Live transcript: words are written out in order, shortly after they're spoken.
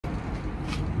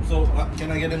So, can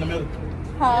I get in the middle?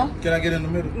 Huh? Can I get in the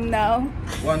middle? No.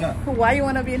 Why not? Why you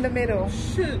want to be in the middle?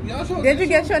 Shit, y'all sure. Did you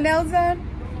get your nails done?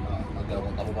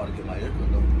 I'm about to get my hair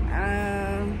cut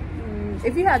though.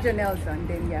 If you had your nails done,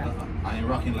 then yeah. I ain't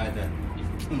rocking like that.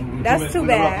 That's too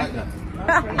bad.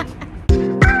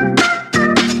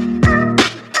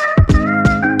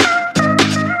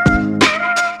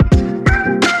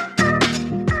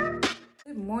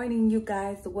 Good morning, you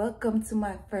guys. Welcome to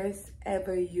my first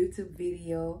ever YouTube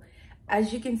video.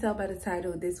 As you can tell by the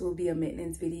title, this will be a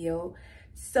maintenance video.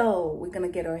 So we're gonna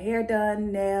get our hair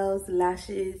done, nails,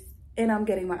 lashes, and I'm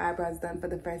getting my eyebrows done for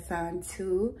the first time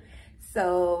too.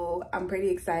 So I'm pretty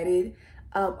excited.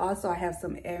 Also, I have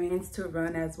some errands to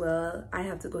run as well. I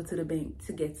have to go to the bank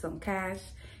to get some cash.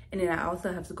 And then I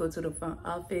also have to go to the front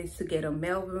office to get a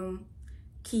mailroom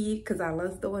key because I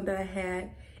lost the one that I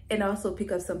had. And also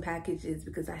pick up some packages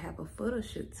because I have a photo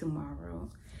shoot tomorrow.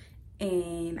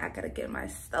 And I gotta get my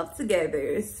stuff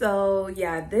together. So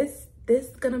yeah, this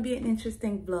is gonna be an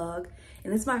interesting vlog.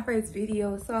 And it's my first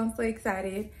video, so I'm so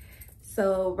excited.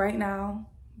 So right now,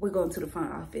 we're going to the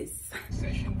front office.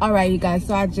 All right, you guys,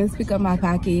 so I just picked up my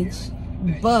package,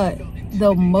 but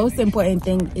the most important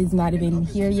thing is not even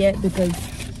here yet because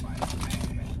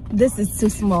this is too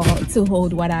small to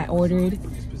hold what I ordered.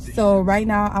 So right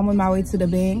now I'm on my way to the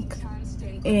bank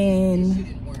and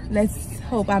let's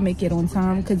hope I make it on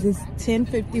time because it's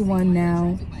 10:51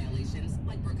 now.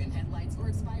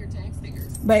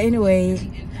 But anyway,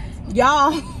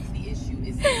 y'all,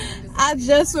 I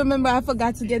just remember I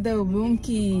forgot to get the room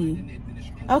key.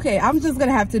 Okay, I'm just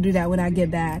gonna have to do that when I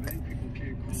get back.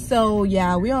 So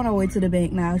yeah, we're on our way to the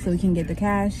bank now so we can get the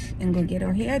cash and go get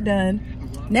our hair done.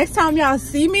 Next time y'all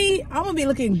see me, I'm gonna be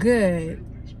looking good.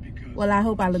 Well, I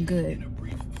hope I look good.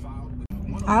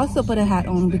 I also put a hat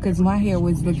on because my hair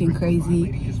was looking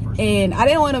crazy and I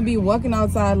didn't want to be walking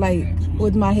outside like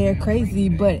with my hair crazy,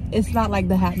 but it's not like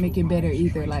the hat make it better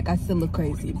either. Like I still look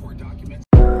crazy.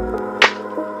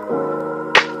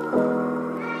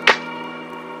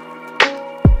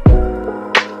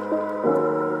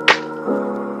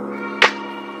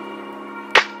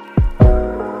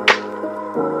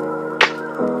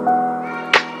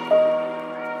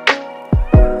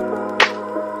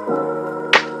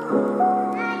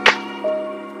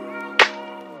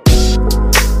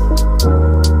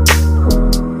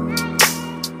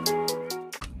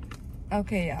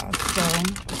 Okay, y'all, so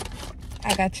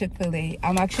I got Chick-fil-A.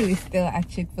 I'm actually still at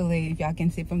Chick-fil-A, if y'all can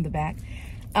see from the back.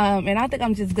 And I think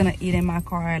I'm just gonna eat in my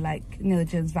car, like, you know,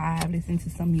 just vibe, listen to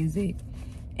some music.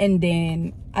 And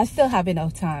then I still have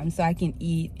enough time so I can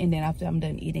eat. And then after I'm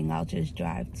done eating, I'll just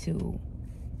drive to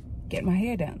get my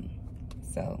hair done.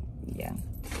 So, yeah.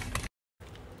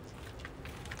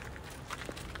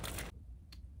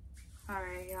 All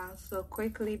right, y'all, so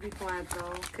quickly before I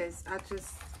go, because I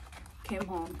just came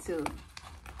home to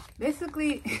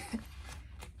basically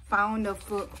found a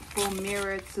full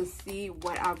mirror to see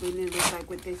what I really look like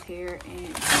with this hair,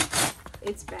 and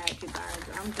it's bad, you guys.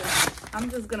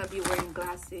 I'm just gonna be wearing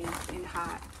glasses and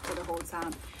hot for the whole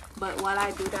time. But while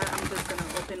I do that, I'm just gonna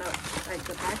open up like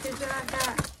the package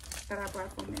that I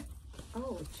brought from it.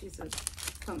 Oh Jesus,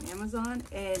 from Amazon,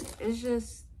 and it's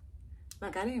just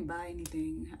like I didn't buy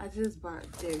anything. I just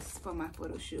bought this for my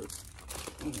photo shoot.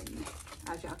 And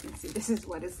as y'all can see, this is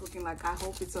what it's looking like. I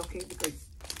hope it's okay because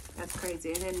that's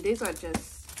crazy. And then these are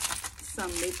just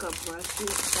some makeup brushes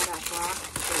that I bought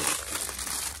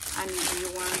because I need new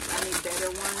ones. I need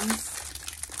better ones.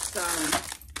 So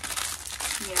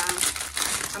yeah,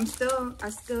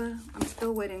 I'm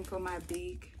still waiting for my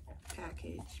big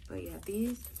package. But yeah,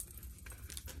 these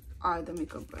are the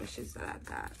makeup brushes that I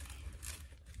got.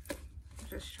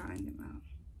 Just trying them out.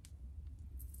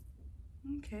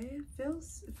 Okay, it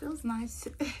feels nice.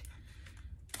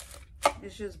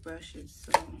 It's just brushes,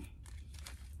 so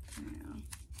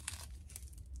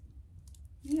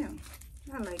yeah,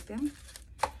 I like them.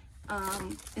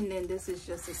 And then this is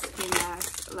just a skin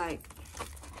mask. Like,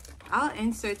 I'll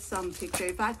insert some picture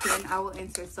if I can. I will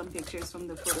insert some pictures from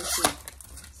the photo shoot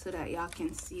so that y'all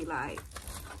can see like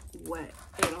what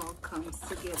it all comes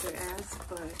together as.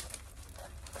 But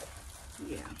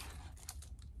yeah.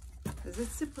 Is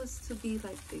it supposed to be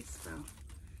like this, bro?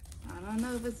 I don't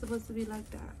know if it's supposed to be like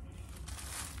that.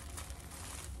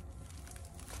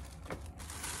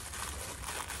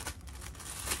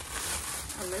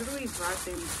 I literally brought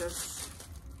them just...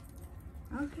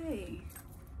 Okay.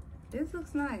 This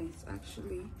looks nice,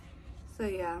 actually. So,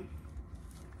 yeah.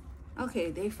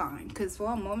 Okay, they fine. Because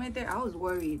for a moment there, I was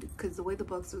worried because the way the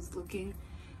box was looking.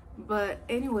 But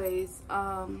anyways,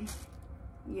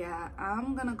 yeah,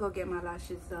 I'm gonna go get my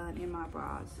lashes done and my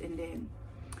brows, and then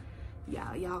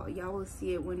yeah, y'all will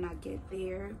see it when I get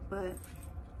there. But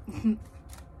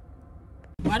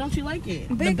why don't you like it?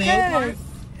 Because the bang part?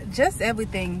 Just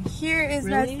everything here is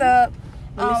really? messed up.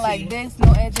 Like this,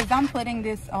 no edges. I'm putting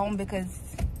this on because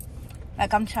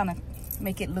like I'm trying to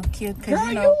make it look cute. Cause girl,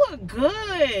 you know, you look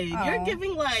good. You're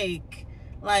giving like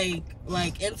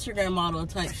Instagram model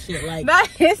type shit. Like, not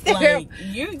Instagram. Like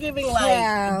you're giving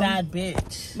like bad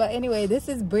bitch. But anyway, this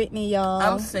is Brittany, y'all.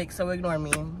 I'm sick, so ignore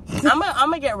me. I'm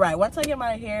gonna get right. Once I get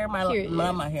my hair,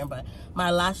 not my hair, but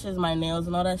my lashes, my nails,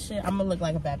 and all that shit, I'm gonna look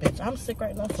like a bad bitch. I'm sick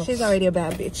right now. So she's already a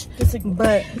bad bitch.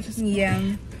 But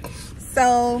yeah.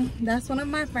 So that's one of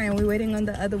my friends. We're waiting on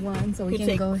the other one, so we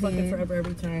can go ahead. Fucking forever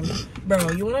every time,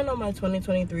 bro. You wanna know my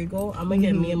 2023 goal? I'm gonna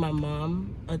get me and my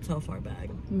mom a Telfar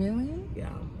bag. Really? Yeah.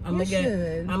 I'm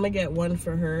gonna get one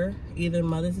for her, either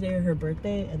Mother's Day or her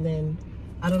birthday, and then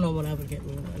I don't know when I would get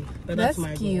me one. But that's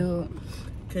my cute. goal.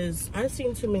 Cause I've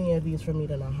seen too many of these for me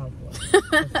to not have one.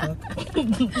 The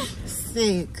fuck?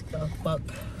 Sick. The fuck.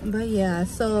 But yeah,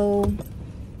 so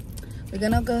we're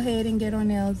gonna go ahead and get our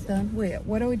nails done. Wait,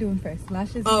 what are we doing first?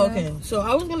 Lashes? Oh, okay. So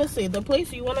I was gonna say the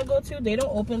place you wanna go to, they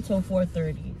don't open till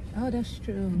 4:30. Oh, that's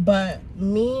true. But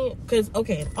me, cause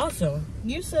okay. Also,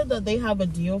 you said that they have a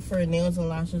deal for nails and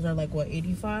lashes are like what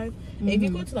 85. If you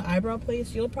go to the eyebrow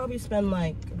place, you'll probably spend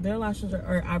like their lashes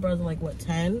or eyebrows are like what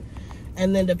 10.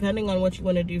 And then depending on what you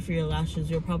want to do for your lashes,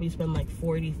 you'll probably spend like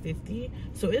 40, 50.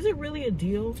 So is it really a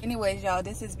deal? Anyways, y'all,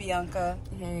 this is Bianca.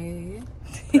 Hey.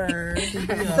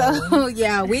 So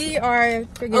yeah, we are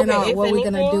figuring out what we're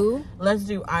gonna do. Let's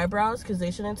do eyebrows because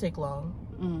they shouldn't take long.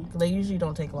 They usually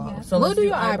don't take long. Yeah. So we'll let's do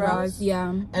your eyebrows.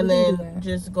 Yeah. And then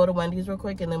just go to Wendy's real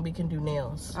quick and then we can do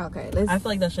nails. Okay. I feel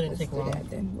like that shouldn't take long.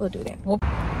 Then we'll do that.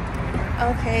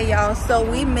 Okay, y'all. So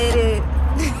we made it.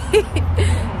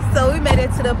 So we made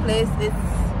it to the place. It's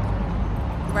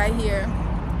right here.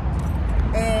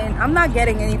 And I'm not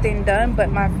getting anything done,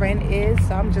 but my friend is.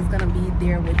 So I'm just gonna be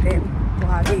there with them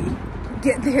while they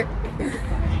get their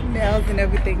nails and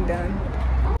everything done.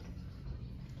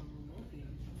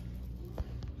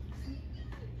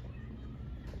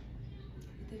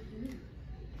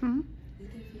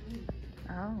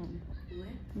 Oh.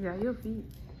 Yeah, your feet.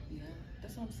 Yeah,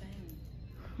 that's what I'm saying.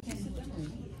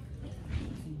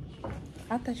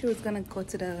 I thought you was gonna go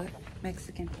to the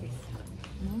Mexican place.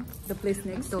 The place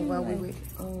next door while we wait.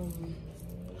 Oh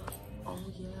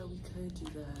yeah, we could do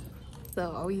that.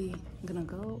 So are we gonna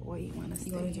go or you wanna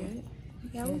stay wanna do here? it?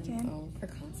 Yeah, we can. Oh, for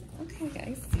concert. Okay,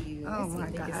 I see you. Oh my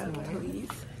god, please.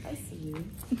 I see you.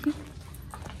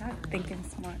 Not thinking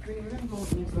smart. We're gonna go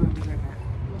to right back.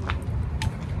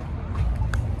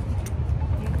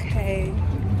 Okay.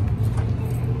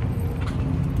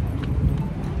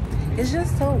 It's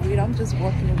just so weird. I'm just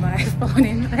walking with my phone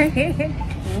in my hand.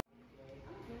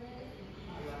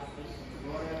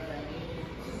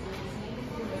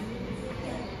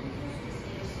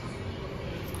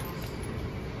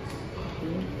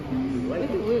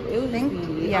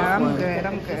 Yeah, I'm good.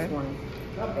 I'm good.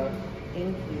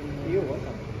 Thank you.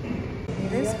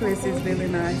 This place is really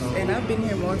nice, and I've been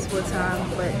here multiple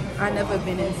times, but I've never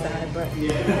been inside. But look,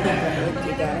 you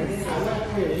guys.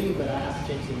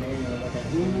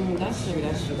 That's true.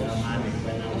 That's true.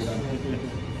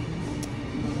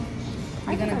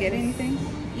 You gonna get anything?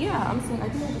 Yeah, I'm saying I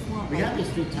think I just want. We got the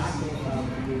street tacos.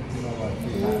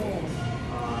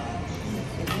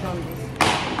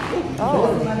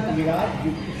 Oh. You got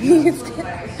it?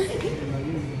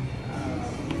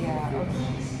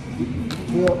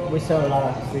 We sell a lot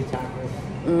of street tacos.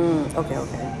 Okay.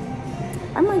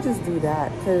 I might just do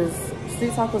that because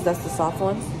street tacos, that's the soft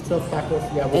ones. So tacos,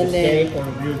 yeah, with steak or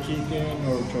grilled chicken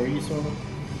or chorizo.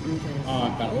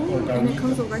 And it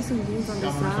comes with rice and beans on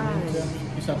the side.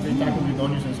 It's a street taco with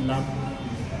onions and cilantro.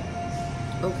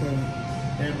 Okay.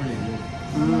 They're really good.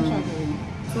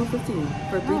 $12.50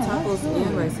 for 3 tacos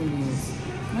and rice and beans.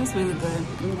 That's really good.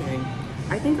 Okay.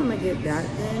 I think I'm gonna get that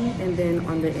then, and then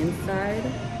on the inside,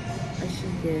 I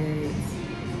should get.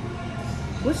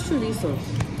 What's chorizo?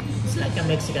 It's like a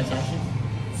Mexican sausage.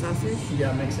 Sausage?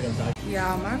 Yeah, Mexican sausage.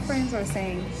 Yeah, my friends are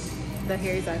saying the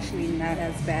hair is actually not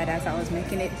as bad as I was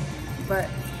making it, but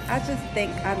I just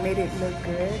think I made it look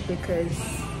good because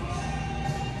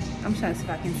I'm trying to see if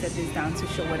I can set this down to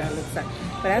show what it looks like.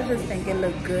 But I just think it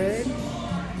looked good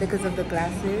because of the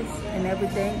glasses and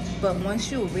everything. But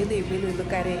once you really, really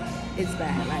look at it, it's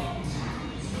bad. Like,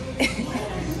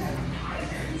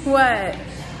 what?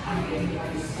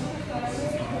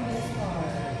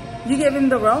 You gave him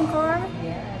the wrong card?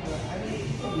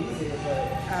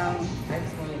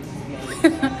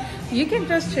 You can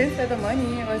just transfer the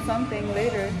money or something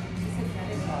later.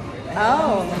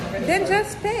 Oh, then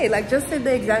just pay. Like, just say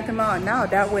the exact amount now.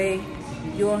 That way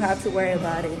you won't have to worry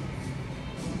about it.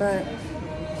 But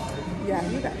yeah,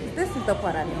 you guys, this is the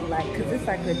part I don't like because it's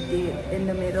like a dip in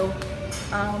the middle.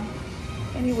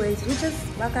 Anyways, we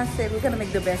just, like I said, we're gonna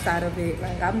make the best out of it.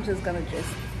 Like, I'm just gonna just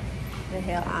the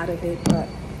hell out of it. But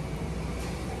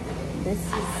this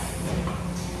is,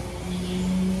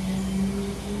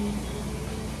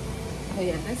 oh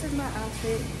yeah, this is my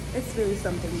outfit. It's really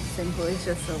something simple. It's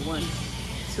just a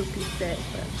 1-2-piece set.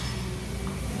 But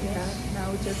yeah, now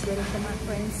we're just waiting for my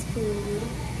friend's food.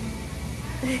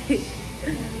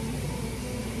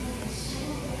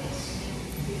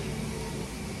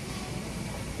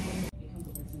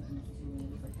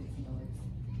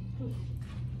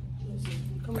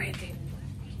 Brandon.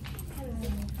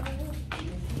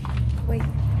 Wait,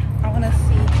 I wanna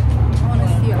see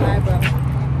your eyebrow.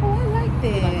 Oh, I like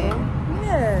that.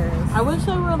 Yes. I wish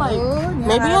they were like,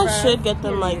 maybe I should get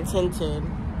them like tinted.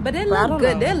 But they look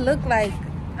good. They look like,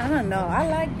 I don't know. I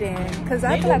like them because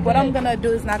I feel like what I'm gonna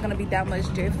do is not gonna be that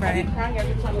much different.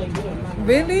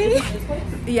 Really?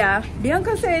 Yeah.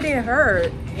 Bianca said it didn't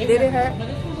hurt. Did it hurt?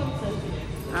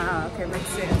 Ah, okay, makes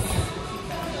sense.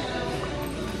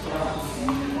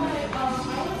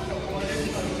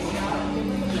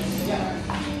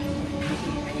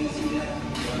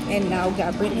 And now we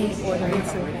got Brittany ordering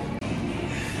too.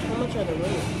 How much are the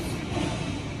rings?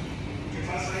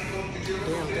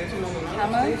 Damn, $13.99. How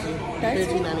much?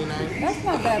 $13.99. That's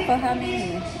not bad for how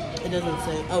many? It doesn't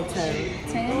say. Oh, 10.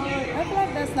 10? I feel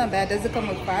like that's not bad. Does it come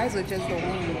with fries or just the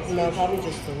wings? No, probably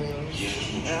just the wings.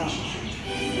 Yeah.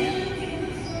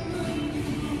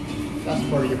 That's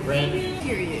for your friend.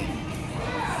 Period.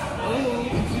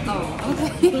 Oh,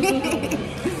 okay.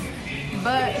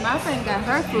 But my friend got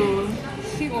her food.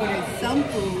 She ordered some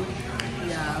food.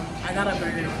 Yeah, I got a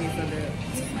burger and pizza there.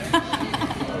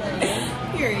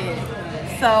 Period.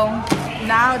 So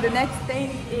now the next thing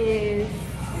is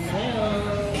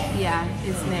nails. Yeah,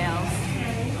 it's nails.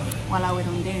 While I wait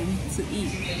on them to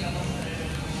eat.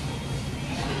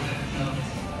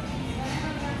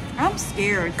 I'm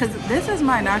scared because this is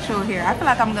my natural hair. I feel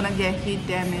like I'm gonna get heat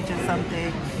damage or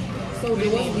something. So do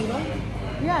what you like?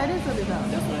 Yeah, it is what it is.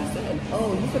 That's what I said.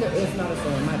 Oh, you said it's not a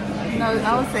story. My bad. No,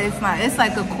 I would say it's not. It's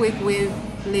like a quick whip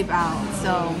lip out.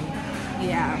 So,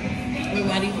 yeah. Wait,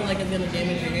 why do you feel like it's gonna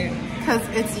damage your hair? Because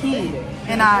it's heat,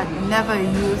 and I've never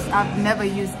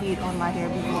used heat on my hair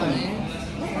before.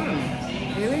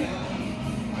 Really?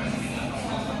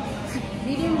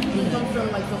 Heat comes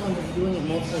from like someone that's doing it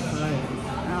multiple times.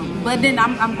 But then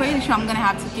I'm pretty sure I'm gonna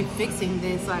have to keep fixing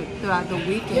this like throughout the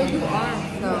weekend. Yeah, you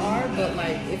are, but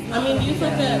like, I mean, use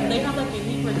like they have like a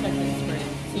heat protection spray.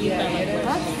 So yeah,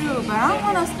 that's true, but I don't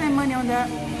want to spend money on that.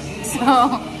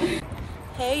 So,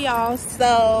 hey y'all,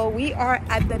 so we are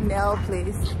at the nail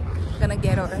place. Gonna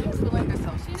get her. She's feeling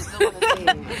herself. She's doing the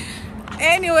thing.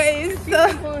 Anyways,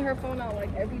 she's pulling her phone out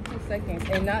like every 2 seconds,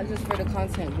 and not just for the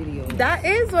content video. That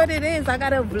is what it is. I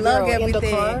gotta vlog everything. In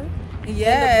the car?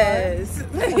 Yes.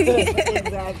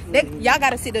 Exactly. Y'all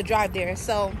gotta see the drive there.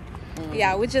 So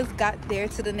yeah, we just got there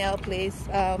to the nail place.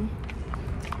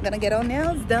 Gonna get our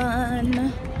nails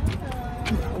done.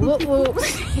 Whoop whoop.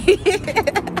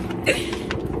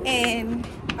 And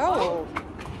oh,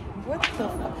 what the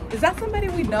fuck? Is that somebody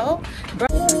we know? Bro.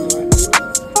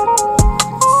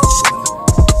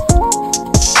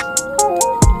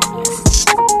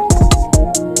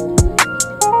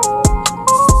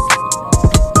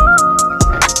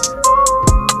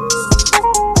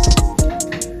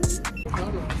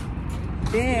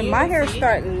 My hair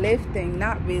start lifting,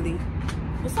 not really.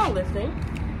 It's not lifting.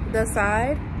 The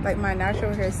side, like my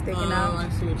natural hair sticking out. Oh, I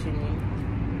see what you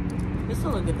mean. It's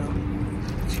still look good though.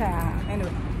 Child.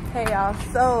 Anyway, hey y'all.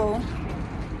 So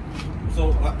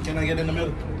can I get in the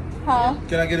middle? Huh?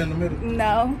 Can I get in the middle?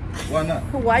 No. Why not?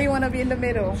 Why you want to be in the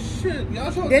middle? Shit,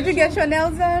 y'all sure. Did you get your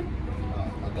nails done?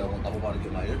 I'm about to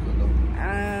get my hair cut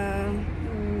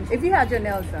though. If you had your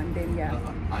nails done, then yeah.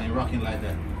 I ain't rocking like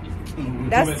that.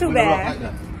 That's too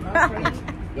bad.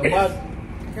 Your butt.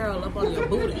 Girl, up on your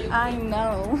booty. I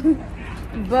know.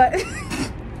 But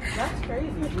that's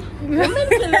crazy. Women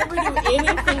can never do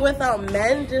anything without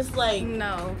men. Just like,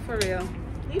 no, for real.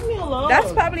 Leave me alone.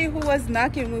 That's probably who was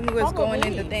knocking when we was going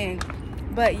in the thing.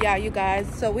 But yeah, you guys.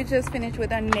 So we just finished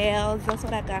with our nails. That's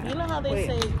what I got. You know how they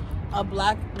say a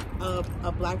black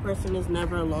person is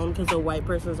never alone because a white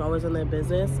person is always in their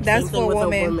business. That's Same thing with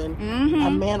woman. A woman. Mm-hmm.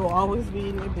 A man will always be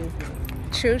in their business.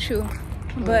 True, true.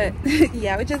 But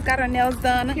yeah, we just got our nails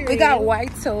done. Period. We got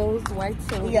white toes.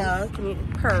 Yeah. Can you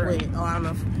purr? Wait, oh, I don't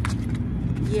know.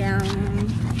 Yeah.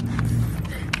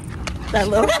 That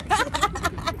little.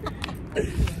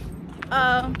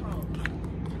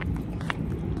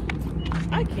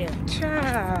 I can't.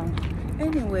 Child.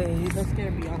 Anyways, Let's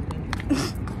get Bianca.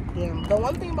 Damn. The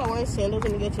one thing about wearing sandals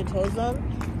when you get your toes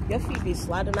done, your feet be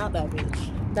sliding out that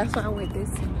bitch. that's why I wear this.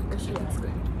 But she looks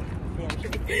good.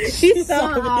 Damn. She's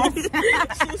sorry.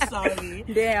 She's sorry.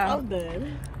 Damn. I'm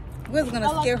good. We was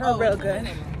gonna scare her real good.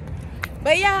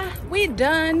 But yeah, we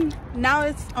done. Now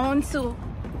it's on to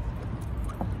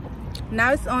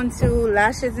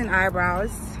lashes and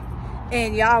eyebrows.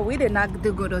 And y'all, we did not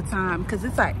do good on time because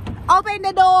it's like, open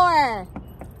the door.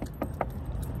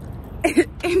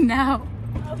 And now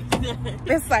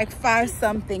it's like 5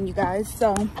 something, you guys.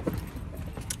 So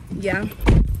yeah,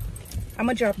 I'm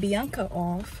gonna drop Bianca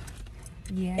off.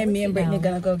 Yeah, and me and Brittany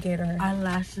gonna go get her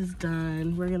eyelashes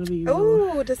done. We're gonna be.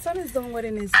 Oh, the sun is doing what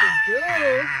it needs to do.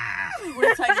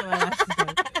 We're taking eyelashes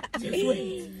done. Just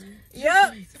wait.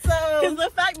 Yep. So because the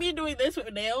fact me doing this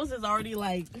with nails is already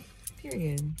like,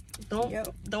 period. Don't play with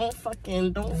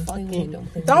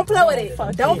it.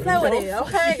 Don't play with it.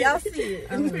 Okay, y'all see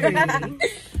it.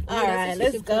 All right,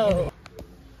 let's go.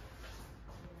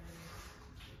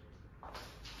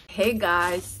 Hey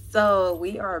guys, so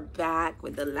we are back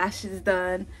with the lashes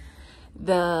done,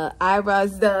 the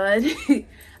eyebrows done,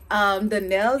 the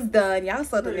nails done. Y'all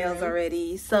saw the nails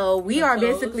already. So we are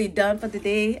basically done for the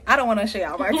day. I don't want to show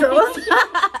y'all my toes.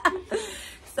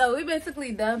 So we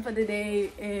basically done for the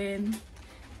day, and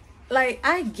like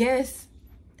I guess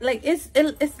like it's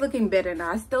looking better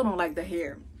now. I still don't like the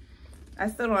hair.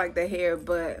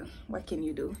 But what can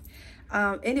you do?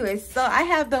 Anyways, so I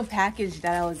have the package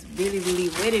that I was really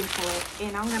waiting for,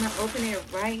 and I'm gonna open it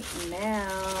right now.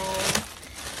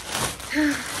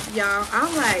 Y'all,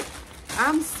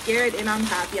 I'm scared and I'm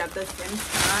happy at the same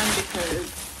time,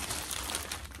 because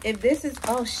if this is,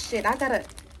 oh shit, I gotta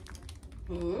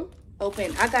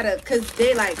open, because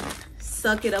they like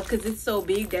suck it up because it's so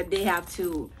big that they have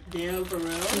to. Damn, for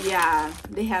real? Yeah,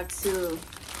 they have to.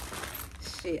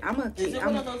 Shit, Is it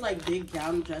one of those like big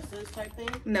gown dresses type thing?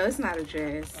 No, it's not a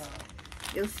dress.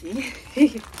 You'll see.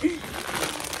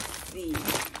 Let's see.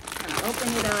 Gonna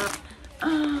open it up.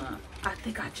 I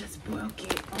think I just broke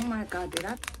it. Oh my god, did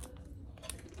I?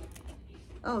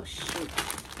 Oh shit.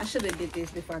 I should have did this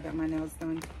before I got my nails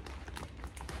done.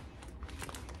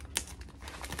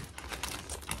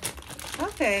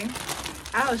 Okay.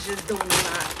 I was just doing a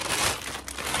lot.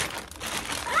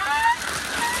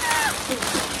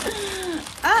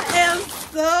 I am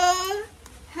so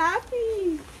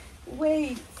happy.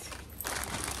 Wait.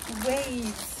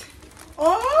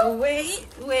 Oh, wait.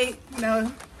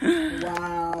 No.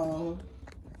 Wow.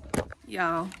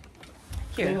 Y'all.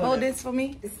 Here, hold this for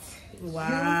me. Wow.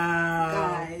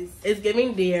 Guys. It's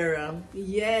giving Diera.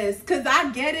 Yes, because I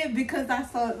get it, because I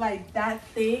saw like that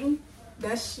thing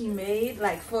that she made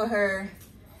like for her,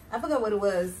 I forgot what it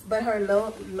was, but her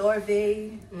Lorve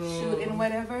shoot and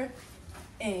whatever.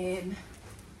 And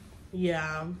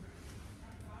yeah.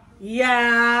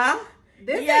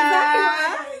 This is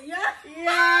exactly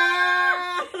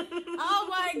yeah. Oh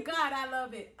my god, I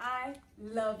love it.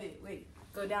 Wait,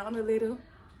 go down a little.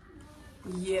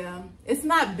 Yeah, it's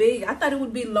not big. I thought it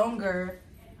would be longer,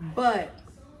 but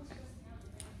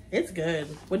it's good.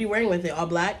 What are you wearing with it? All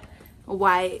black?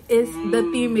 White. It's the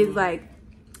theme is like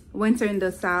winter in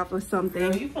the south or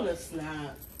something. Girl, you finna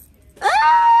snap.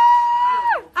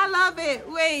 I love it.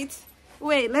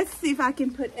 Wait, let's see if I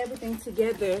can put everything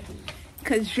together,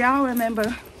 because y'all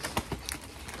remember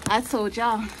I told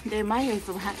y'all that my hair's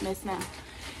a hot mess now.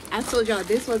 I told y'all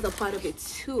this was a part of it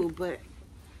too, but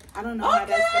I don't know how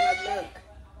that's gonna look.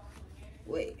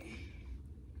 Wait,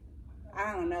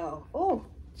 I don't know. Oh,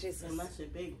 Jesus, that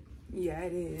shit big. Yeah,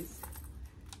 it is.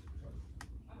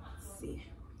 Let's see,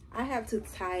 I have to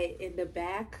tie it in the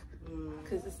back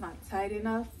because it's not tight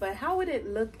enough. But how would it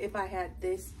look if I had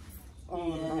this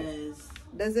on? Yes.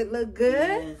 Does it look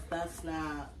good? Yes, that's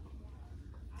not.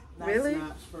 Really?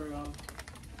 Not for real.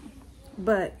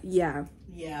 But yeah.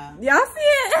 Yeah. Y'all see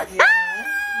it?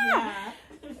 Yeah.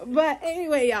 But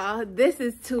anyway, y'all, this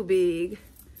is too big.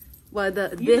 Well,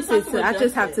 this is I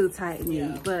just have to tighten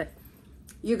it. But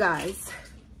you guys,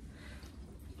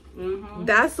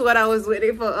 that's what I was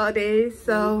waiting for all day.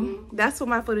 So that's for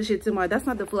my photo shoot tomorrow. That's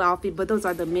not the full outfit, but those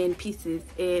are the main pieces,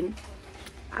 and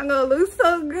I'm gonna look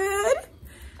so good.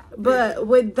 But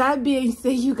with that being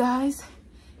said, you guys,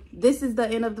 this is the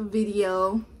end of the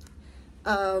video.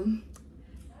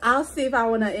 I'll see if I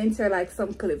want to enter like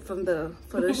some clip from the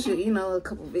photo shoot, you know, a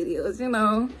couple videos, you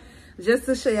know, just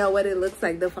to show y'all what it looks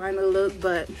like, the final look.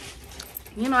 But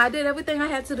you know, I did everything I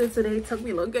had to do today. It took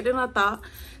me longer than I thought,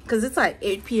 because it's like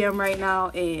 8 p.m. right now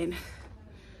and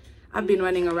I've been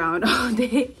running around all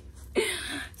day.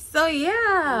 So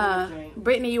yeah,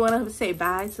 Brittany, you want to say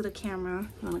bye to the camera?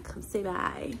 You want to come say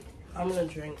bye? I'm gonna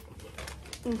drink.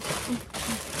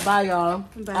 Bye, y'all.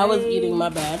 I was eating, my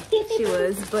bad. She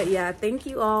was. But yeah, thank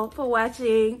you all for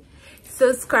watching.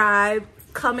 Subscribe.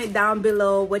 Comment down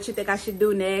below what you think I should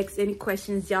do next. Any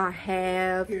questions y'all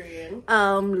have. Period.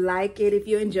 Like it if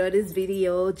you enjoyed this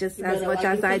video just as much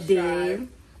as I did.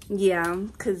 Yeah,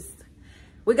 because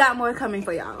we got more coming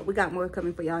for y'all.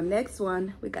 Next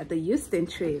one, we got the Houston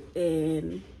trip.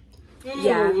 And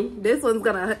yeah, this one's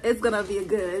gonna be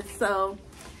good. So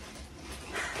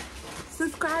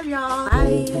subscribe, y'all.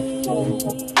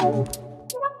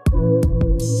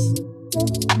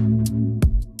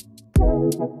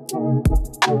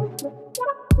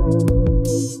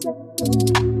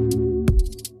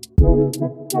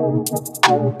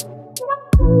 Bye.